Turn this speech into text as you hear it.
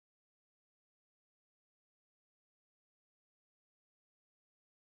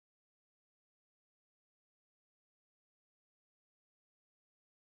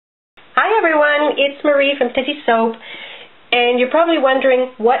Hi everyone, it's Marie from tatisoap, and you're probably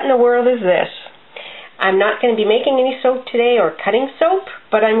wondering, what in the world is this? I'm not going to be making any soap today or cutting soap,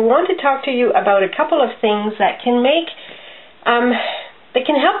 but I want to talk to you about a couple of things that can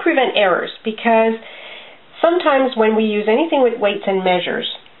help prevent errors, because sometimes when we use anything with weights and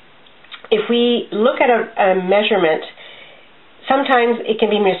measures, if we look at a measurement, sometimes it can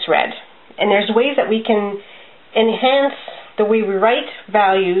be misread, and there's ways that we can enhance the way we write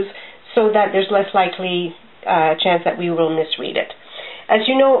values so that there's less likely chance that we will misread it. As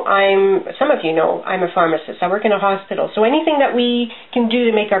you know, some of you know, I'm a pharmacist. I work in a hospital. So anything that we can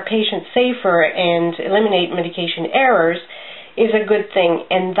do to make our patients safer and eliminate medication errors is a good thing.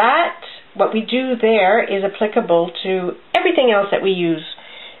 And what we do there is applicable to everything else that we use,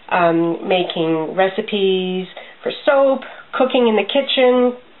 making recipes for soap, cooking in the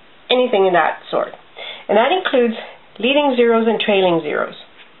kitchen, anything of that sort. And that includes leading zeros and trailing zeros.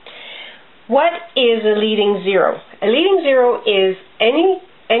 What is a leading zero? A leading zero is any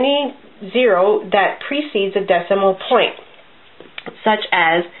zero that precedes a decimal point, such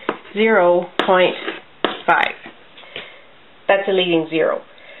as 0.5. That's a leading zero.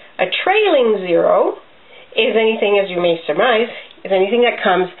 A trailing zero is anything, as you may surmise, is anything that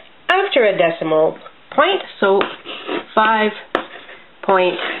comes after a decimal point, so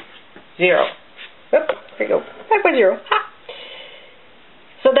 5.0. Oops, there we go, 5.0. Ha!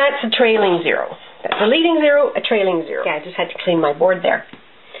 So that's a trailing zero. That's a leading zero, a trailing zero. Yeah, I just had to clean my board there.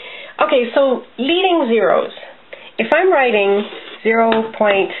 Okay, so leading zeros. If I'm writing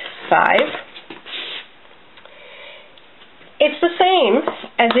 0.5, it's the same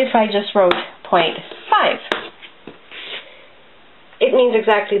as if I just wrote 0.5. It means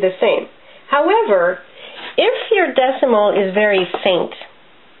exactly the same. However, if your decimal is very faint,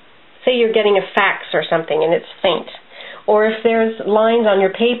 say you're getting a fax or something and it's faint, or if there's lines on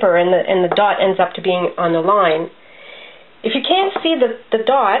your paper and the dot ends up to being on the line, if you can't see the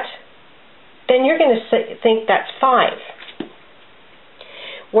dot, then you're going to think that's 5.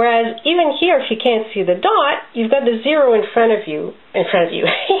 Whereas even here, if you can't see the dot, you've got the 0 in front of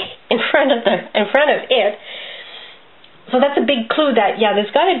it. So that's a big clue that, yeah,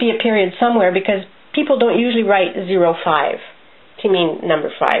 there's got to be a period somewhere, because people don't usually write 0.5 to mean number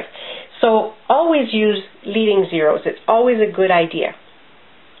 5. So always use leading zeros. It's always a good idea.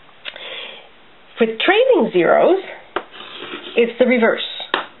 For trailing zeros, it's the reverse.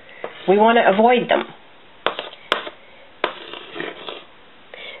 We want to avoid them.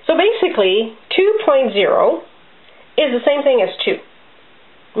 So basically, 2.0 is the same thing as 2.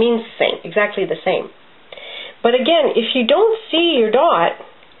 Means the same, exactly the same. But again, if you don't see your dot,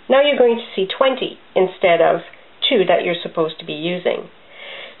 now you're going to see 20 instead of 2 that you're supposed to be using.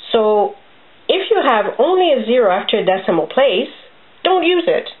 So if you have only a 0 after a decimal place, don't use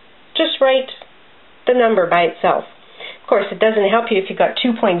it. Just write the number by itself. Of course, it doesn't help you if you've got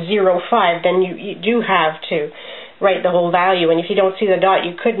 2.05, then you do have to write the whole value. And if you don't see the dot,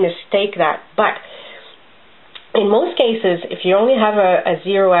 you could mistake that. But in most cases, if you only have a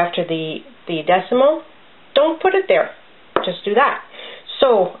 0 after the decimal, don't put it there. Just do that.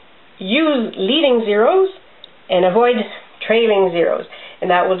 So use leading zeros and avoid trailing zeros. And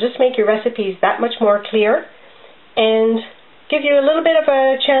that will just make your recipes that much more clear and give you a little bit of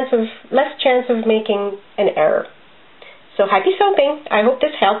less chance of making an error. So happy soaping. I hope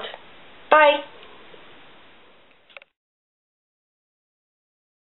this helped. Bye.